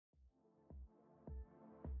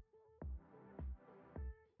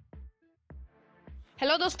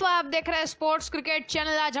Hello दोस्तों, आप देख रहे हैं स्पोर्ट्स क्रिकेट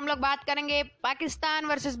चैनल। आज हम लोग बात करेंगे पाकिस्तान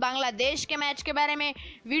वर्सेस बांग्लादेश के मैच के बारे में।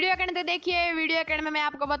 वीडियो के अंत तक देखिए। वीडियो के अंत में मैं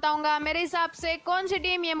आपको बताऊंगा मेरे हिसाब से कौन सी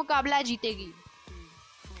टीम ये मुकाबला जीतेगी।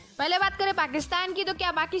 पहले बात करें पाकिस्तान की, तो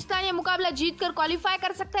क्या पाकिस्तान ये मुकाबला जीतकर क्वालिफाई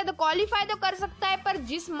कर सकता है? तो क्वालिफाई तो कर सकता है, पर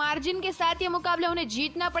जिस मार्जिन के साथ ये मुकाबला उन्हें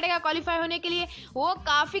जीतना पड़ेगा क्वालिफाई होने के लिए, वो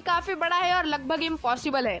काफी बड़ा है और लगभग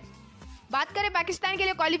इम्पॉसिबल है। बात करें पाकिस्तान के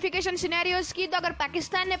लिए क्वालिफिकेशन सिनेरियोस की, तो अगर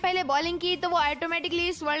पाकिस्तान ने पहले बॉलिंग की तो वो ऑटोमेटिकली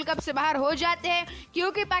इस वर्ल्ड कप से बाहर हो जाते हैं,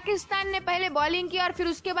 क्योंकि पाकिस्तान ने पहले बॉलिंग की और फिर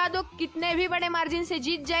उसके बाद वो कितने भी बड़े मार्जिन से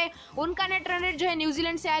जीत जाए, उनका नेट रन रेट जो है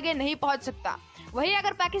न्यूजीलैंड से आगे नहीं पहुंच सकता। वही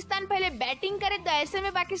अगर पाकिस्तान पहले बैटिंग करे तो ऐसे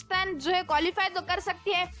में पाकिस्तान जो है क्वालिफाई तो कर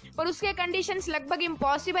सकती है, पर उसके कंडीशंस लगभग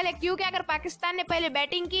इम्पॉसिबल है, क्योंकि अगर पाकिस्तान ने पहले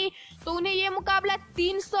बैटिंग की तो उन्हें ये मुकाबला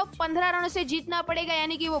 315 रनों से जीतना पड़ेगा,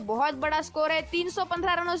 यानी कि वो बहुत बड़ा स्कोर है।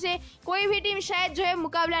 315 रनों से कोई भी टीम शायद जो है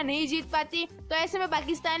मुकाबला नहीं जीत पाती, तो ऐसे में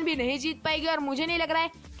पाकिस्तान भी नहीं जीत पाएगी और मुझे नहीं लग रहा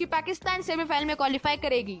है कि पाकिस्तान सेमीफाइनल में क्वालिफाई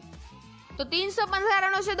करेगी। तो 315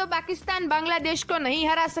 रनों से तो पाकिस्तान बांग्लादेश को नहीं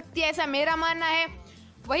हरा सकती, ऐसा मेरा मानना है।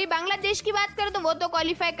 वही बांग्लादेश की बात करें तो वो तो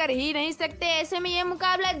क्वालिफाई कर ही नहीं सकते। ऐसे में ये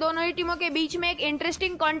मुकाबला दोनों ही टीमों के बीच में एक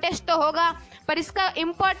इंटरेस्टिंग कॉन्टेस्ट तो होगा, पर इसका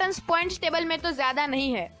इंपॉर्टेंस पॉइंट्स टेबल में तो ज्यादा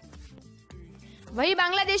नहीं है। वही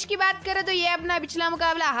बांग्लादेश की बात करें तो ये अपना पिछला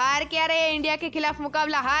मुकाबला हार के आ रहे हैं। इंडिया के खिलाफ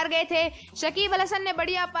मुकाबला हार गए थे। शकीब अल हसन ने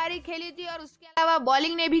बढ़िया पारी खेली थी और उसके अलावा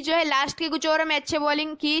बॉलिंग ने भी जो है लास्ट के कुछ ओवर में अच्छे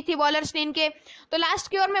बॉलिंग की थी बॉलर्स ने इनके। तो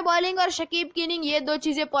लास्ट के ओवर में बॉलिंग और शकीब की इनिंग, ये दो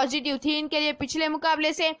चीजें पॉजिटिव थी इनके लिए पिछले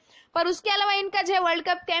मुकाबले से। पर उसके अलावा इनका जो है वर्ल्ड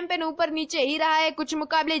कप कैंपेन ऊपर नीचे ही रहा है। कुछ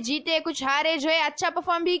मुकाबले जीते, कुछ हारे, जो है अच्छा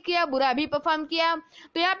परफॉर्म भी किया, बुरा भी परफॉर्म किया।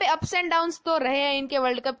 तो यहाँ पे अप्स एंड डाउन्स तो रहे हैं इनके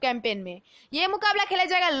वर्ल्ड कप कैंपेन में। ये मुकाबला खेला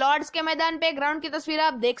जाएगा लॉर्ड्स के मैदान पे। ग्राउंड की तस्वीर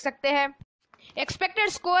आप देख सकते हैं। एक्सपेक्टेड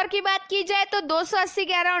स्कोर की बात की जाए तो 280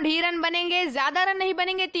 के अराउंड ही रन बनेंगे, ज्यादा रन नहीं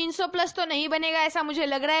बनेंगे। 300 प्लस तो नहीं बनेगा ऐसा मुझे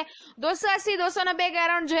लग रहा है। 280-290 के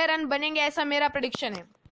अराउंड जो है रन बनेंगे, ऐसा मेरा प्रेडिक्शन है।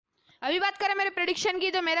 अभी बात करें मेरे प्रेडिक्शन की,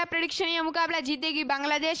 तो मेरा प्रेडिक्शन ये मुकाबला जीतेगी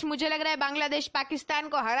बांग्लादेश। मुझे लग रहा है बांग्लादेश पाकिस्तान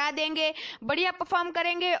को हरा देंगे, बढ़िया परफॉर्म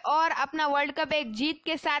करेंगे और अपना वर्ल्ड कप एक जीत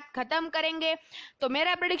के साथ खत्म करेंगे। तो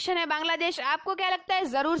मेरा प्रेडिक्शन है बांग्लादेश। आपको क्या लगता है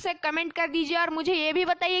जरूर से कमेंट कर दीजिए और मुझे ये भी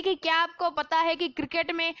बताइए कि क्या आपको पता है कि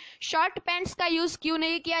क्रिकेट में शॉर्ट पैंट्स का यूज क्यों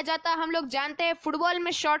नहीं किया जाता। हम लोग जानते हैं फुटबॉल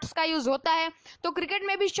में शॉर्ट्स का यूज होता है, तो क्रिकेट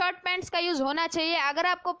में भी शॉर्ट पैंट्स का यूज होना चाहिए। अगर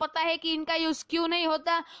आपको पता है कि इनका यूज क्यों नहीं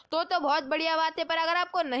होता तो बहुत बढ़िया बात है, पर अगर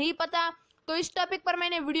आपको नहीं पता तो इस टॉपिक पर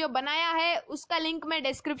मैंने वीडियो बनाया है, उसका लिंक मैं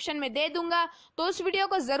डिस्क्रिप्शन में दे दूंगा, तो उस वीडियो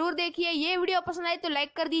को जरूर देखिए। ये वीडियो पसंद आए तो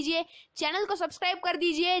लाइक कर दीजिए, चैनल को सब्सक्राइब कर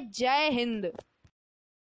दीजिए। जय हिंद।